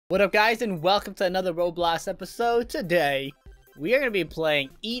What up guys, and welcome to another Roblox episode. Today we are going to be playing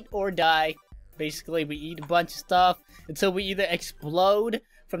Eat or Die. Basically we eat a bunch of stuff until we either explode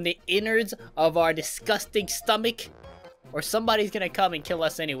from the innards of our disgusting stomach or somebody's going to come and kill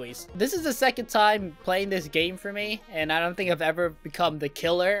us anyways. This is the second time playing this game for me, and I don't think I've ever become the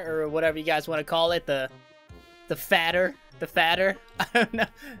killer or whatever you guys want to call it. The fatter. I don't know.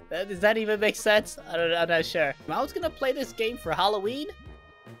 Does that even make sense? I'm not sure. I was going to play this game for Halloween,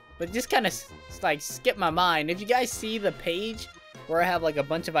 but it just kind of like skipped my mind. If you guys see the page where I have like a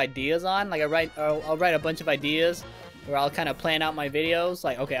bunch of ideas on, like I'll write a bunch of ideas where I'll kind of plan out my videos.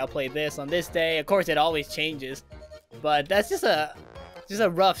 Like, okay, I'll play this on this day. Of course, it always changes, but that's just a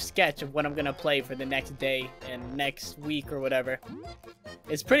rough sketch of what I'm gonna play for the next day and next week or whatever.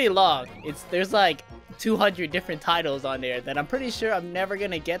 It's pretty long. There's like 200 different titles on there that I'm pretty sure I'm never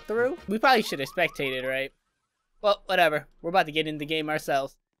gonna get through. We probably should have spectated, right? Well, whatever. We're about to get in the game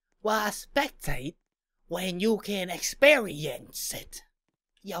ourselves. Why spectate when you can experience it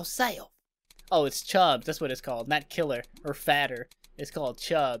yourself? Oh, it's Chubs. That's what it's called. Not killer or fatter. It's called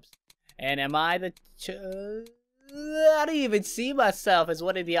Chubs. And am I the Chubs? I don't even see myself as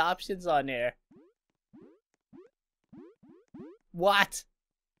one of the options on there. What?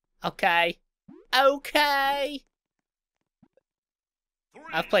 Okay. Okay.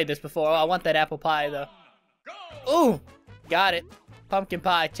 I've played this before. Oh, I want that apple pie though. Ooh, got it. Pumpkin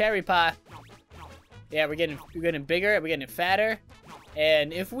pie, cherry pie. Yeah, we're getting bigger, we're getting fatter.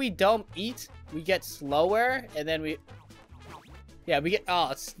 And if we don't eat, we get slower, and then we get,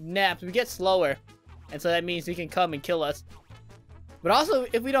 oh snaps, we get slower. And so that means he can come and kill us. But also,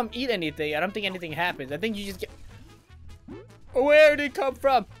 if we don't eat anything, I don't think anything happens. I think you just get... Where did it come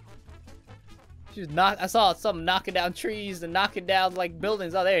from? I saw something knocking down trees and knocking down, like,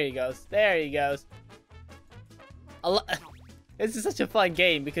 buildings. Oh, there he goes. There he goes. This is such a fun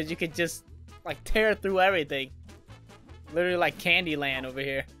game because you can just, like, tear through everything. Literally like Candyland over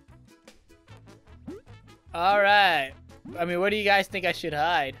here. Alright. I mean, where do you guys think I should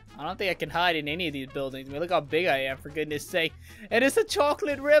hide? I don't think I can hide in any of these buildings. I mean, look how big I am, for goodness sake. And it's a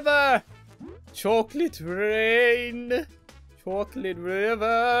chocolate river! Chocolate rain! Chocolate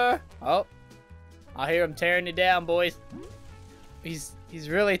river! Oh. I hear him tearing it down, boys. He's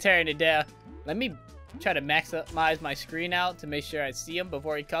really tearing it down. Let me try to maximize my screen out to make sure I see him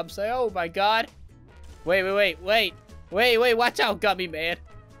before he comes. Say, oh my god. Wait. Watch out, gummy man.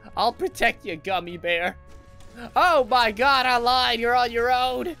 I'll protect you, gummy bear. Oh my god, I lied. You're on your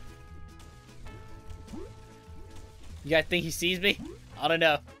own. You guys think he sees me? I don't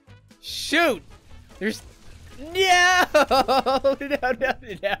know. Shoot! There's... No! No.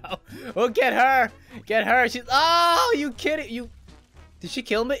 Oh, get her! Get her! She's... Oh, you kidding? You... Did she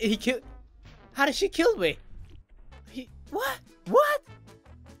kill me? How did she kill me? What? What?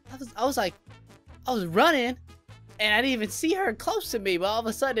 I was running, and I didn't even see her close to me, but all of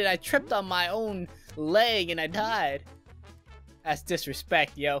a sudden I tripped on my own leg and I died. That's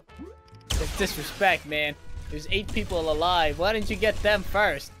disrespect, yo. That's disrespect, man. There's 8 people alive. Why didn't you get them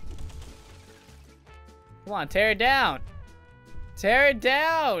first? Come on, tear it down. Tear it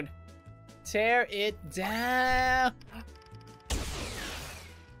down. Tear it down.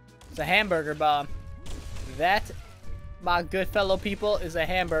 It's a hamburger bomb. That, my good fellow people, is a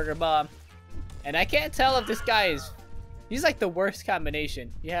hamburger bomb. And I can't tell if this guy is... He's like the worst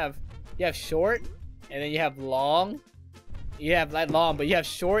combination. You have short, and then you have long. You have not long, but you have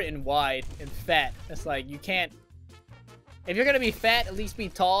short and wide and fat. That's like, you can't... If you're gonna be fat, at least be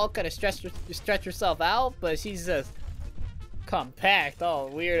tall. Kind of stretch yourself out. But she's just compact. All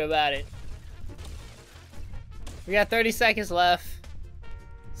weird about it. We got 30 seconds left.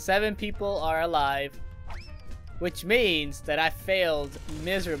 7 people are alive, which means that I failed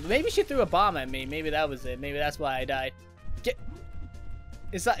miserably. Maybe she threw a bomb at me. Maybe that was it. Maybe that's why I died.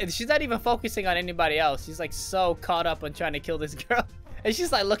 She's not even focusing on anybody else. She's like so caught up on trying to kill this girl, and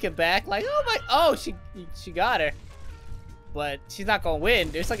she's like looking back, like, oh my, oh, she got her, but she's not gonna win.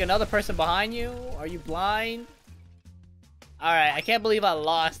 There's like another person behind you. Are you blind? All right, I can't believe I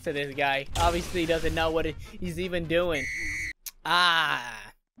lost to this guy. Obviously, he doesn't know what he's even doing. Ah.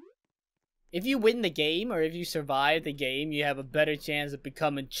 If you win the game, or if you survive the game, you have a better chance of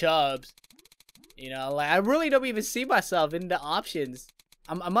becoming Chubs. You know, like, I really don't even see myself in the options.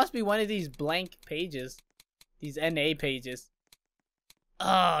 I must be one of these blank pages. These NA pages.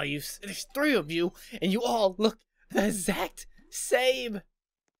 Oh, there's 3 of you, and you all look the exact same.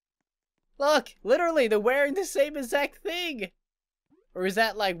 Look, literally, they're wearing the same exact thing. Or is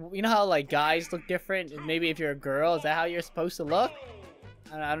that like, you know how like guys look different? Maybe if you're a girl, is that how you're supposed to look?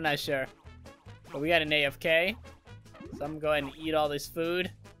 I'm not sure. But we got an AFK. So I'm going to eat all this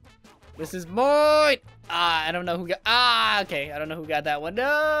food. This is mine! Ah, I don't know who got... Ah, okay. I don't know who got that one.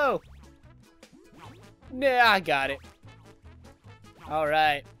 No! Yeah, I got it.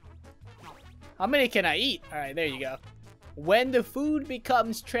 Alright. How many can I eat? Alright, there you go. When the food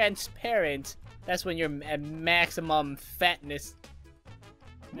becomes transparent, that's when you're at maximum fatness.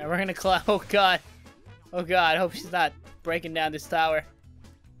 Now we're gonna climb. Oh god. Oh god, I hope she's not breaking down this tower.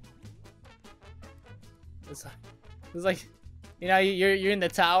 It's like, you know, you're in the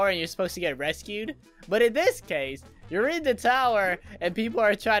tower and you're supposed to get rescued. But in this case, you're in the tower and people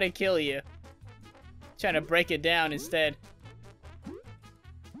are trying to kill you. Trying to break it down instead.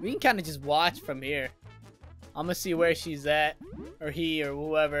 We can kind of just watch from here. I'm gonna see where she's at. Or he or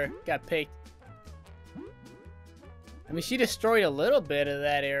whoever got picked. I mean, she destroyed a little bit of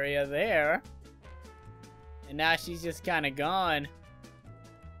that area there. And now she's just kind of gone.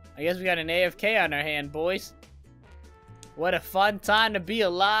 I guess we got an AFK on our hand, boys. What a fun time to be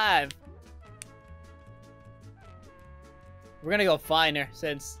alive. We're gonna go find her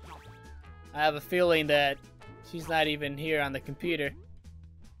since I have a feeling that she's not even here on the computer.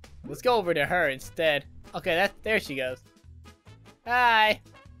 Let's go over to her instead. Okay, there she goes. Hi.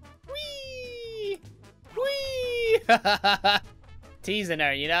 Whee! Whee! Teasing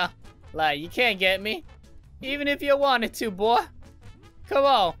her, you know? Like, you can't get me. Even if you wanted to, boy. Come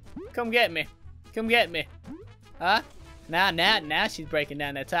on. Come get me. Come get me. Huh? Now she's breaking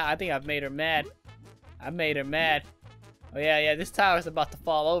down that tower. I think I've made her mad. I made her mad. Oh, yeah, this tower's about to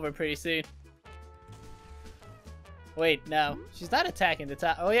fall over pretty soon. Wait, no. She's not attacking the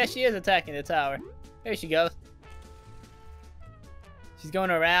tower. Oh, yeah, she is attacking the tower. There she goes. She's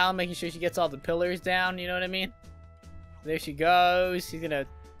going around, making sure she gets all the pillars down, you know what I mean? There she goes. She's gonna...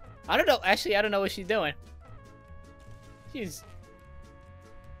 I don't know. Actually, I don't know what she's doing. She's...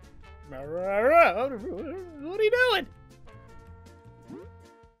 What are you doing?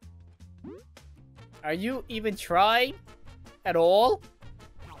 Are you even trying? At all?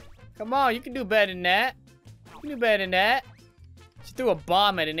 Come on, you can do better than that. You can do better than that. She threw a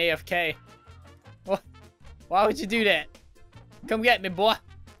bomb at an AFK. What? Why would you do that? Come get me, boy.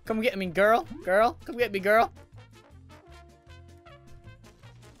 Come get me, girl. Girl, come get me, girl.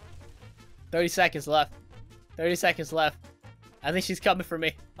 30 seconds left. 30 seconds left. I think she's coming for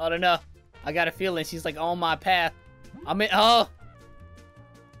me. I don't know. I got a feeling she's like on my path. I'm in. Oh.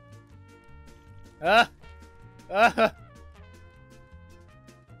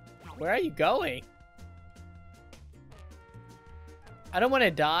 Where are you going? I don't want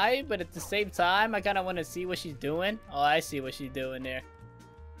to die, but at the same time, I kind of want to see what she's doing. Oh, I see what she's doing there.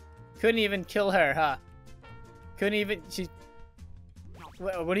 Couldn't even kill her, huh? Couldn't even. She.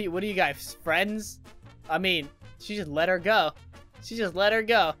 What are you guys, friends? I mean, she just let her go. She just let her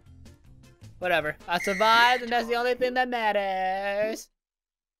go. Whatever. I survived, and that's the only thing that matters.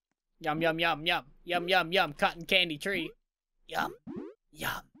 Yum, yum, yum, yum. Yum, yum, yum. Cotton candy tree. Yum.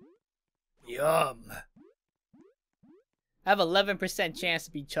 Yum. Yum. I have 11% chance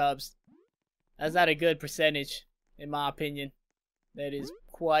to be Chubbs. That's not a good percentage, in my opinion. That is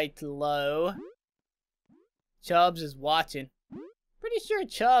quite low. Chubbs is watching. Pretty sure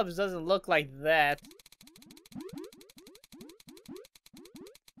Chubbs doesn't look like that.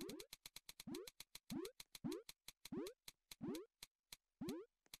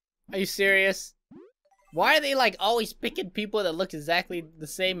 Are you serious? Why are they like always picking people that look exactly the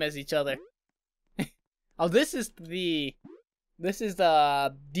same as each other? Oh, this is the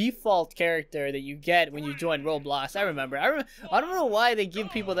default character that you get when you join Roblox. I remember. I don't know why they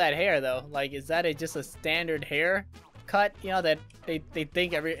give people that hair though. Like, is that just a standard hair cut? You know, that they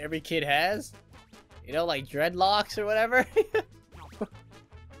think every kid has. You know, like dreadlocks or whatever.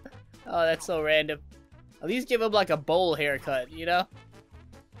 Oh, that's so random. At least give him like a bowl haircut. You know.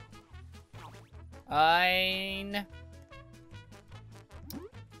 Fine.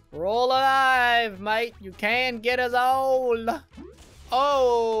 We're all alive, mate. You can't get us all.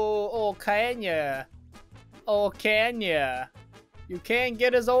 Oh, can ya? Oh, can ya? You can't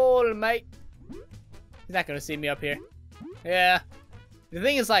get us all, mate. He's not gonna see me up here. Yeah. The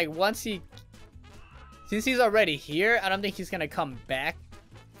thing is, like, since he's already here, I don't think he's gonna come back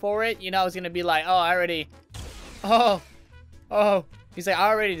for it. You know, it's gonna be like, oh, I already... Oh. He's like, I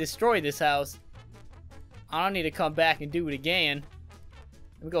already destroyed this house. I don't need to come back and do it again.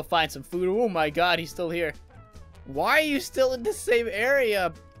 Let me go find some food. Oh my god, he's still here. Why are you still in the same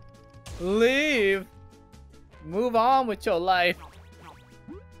area? Leave. Move on with your life.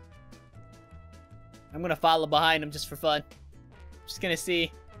 I'm gonna follow behind him just for fun. Just gonna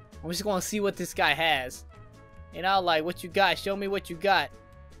see. I'm just gonna see what this guy has. You know, like, what you got? Show me what you got.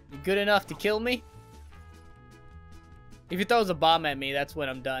 You good enough to kill me? If he throws a bomb at me, that's when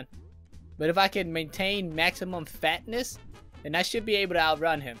I'm done. But if I can maintain maximum fatness, then I should be able to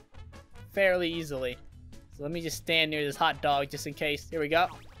outrun him fairly easily. So let me just stand near this hot dog just in case. Here we go.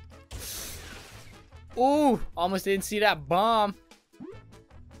 Ooh, almost didn't see that bomb.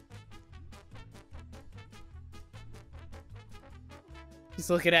 He's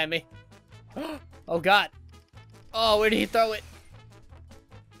looking at me. Oh god. Oh, where did he throw it?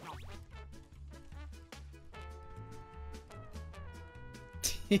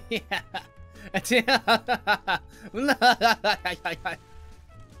 Yeah. You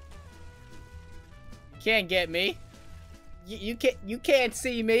can't get me. You can't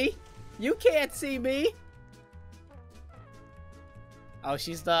see me. You can't see me. Oh,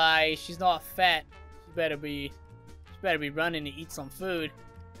 she's not fat. She better be running to eat some food.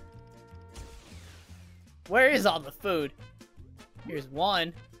 Where is all the food? Here's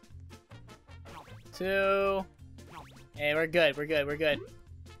 1, 2. Hey, we're good. We're good.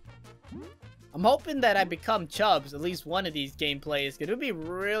 I'm hoping that I become Chubs at least one of these gameplays. It would be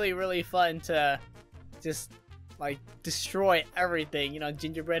really, really fun to just like destroy everything, you know,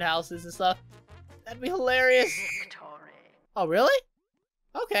 gingerbread houses and stuff. That'd be hilarious. Victory. Oh, really?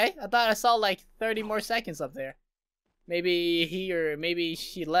 Okay, I thought I saw like 30 more seconds up there. Maybe he or maybe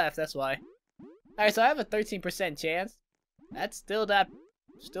she left, that's why. Alright, so I have a 13% chance. That's still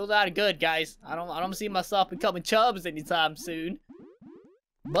not good, guys. I don't see myself becoming Chubs anytime soon.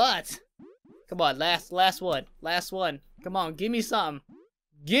 But come on, last one. Come on, give me something.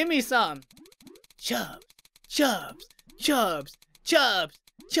 Give me something. Chubs. Chubs. Chubs. Chubs.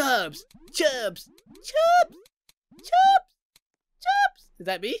 Chubs. Chubs. Chubs. Chubs. Chubs. Is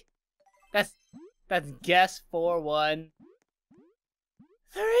that me? That's guess 4-1.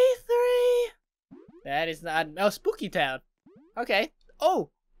 3-3. That is not. Oh, Spooky Town. Okay. Oh,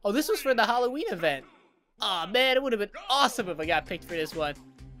 this was for the Halloween event. Aw, man, it would have been awesome if I got picked for this one.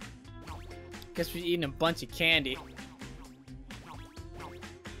 Guess we're eating a bunch of candy.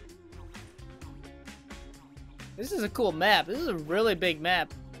 This is a cool map. This is a really big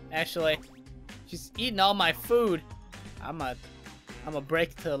map, actually. She's eating all my food. I'm a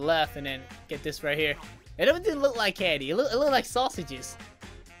break to the left and then get this right here. It didn't look like candy. It looked like sausages.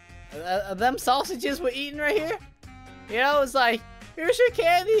 Them sausages we're eating right here. You know, it's like, here's your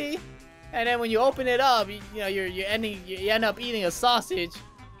candy, and then when you open it up, you end up eating a sausage,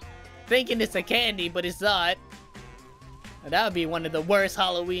 thinking it's a candy, but it's not. And that would be one of the worst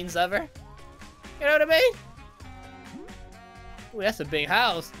Halloweens ever. You know what I mean? Ooh, that's a big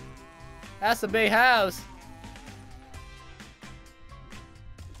house. That's a big house.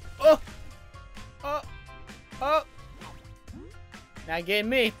 Oh! Oh! Oh! Not getting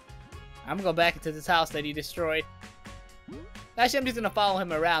me. I'm gonna go back into this house that he destroyed. Actually, I'm just gonna follow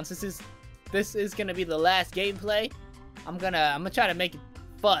him around. Since this is gonna be the last gameplay, I'm gonna try to make it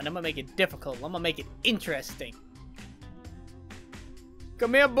fun. I'm gonna make it difficult. I'm gonna make it interesting.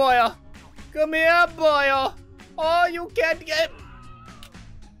 Come here, boyo. Come here, boyo. Oh, you can't get.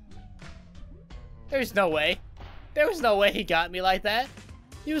 There's no way. There was no way he got me like that.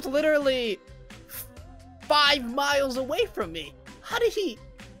 He was literally 5 miles away from me. How did he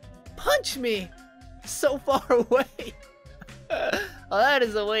punch me so far away? Well, that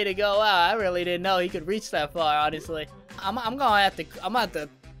is the way to go out. I really didn't know he could reach that far, honestly. I'm gonna have to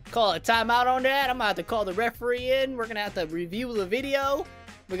call a timeout on that. I'm gonna have to call the referee in. We're gonna have to review the video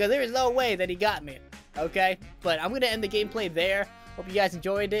because there is no way that he got me. Okay, but I'm gonna end the gameplay there. Hope you guys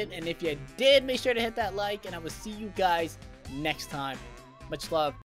enjoyed it, and if you did, make sure to hit that like, and I will see you guys next time. Much love.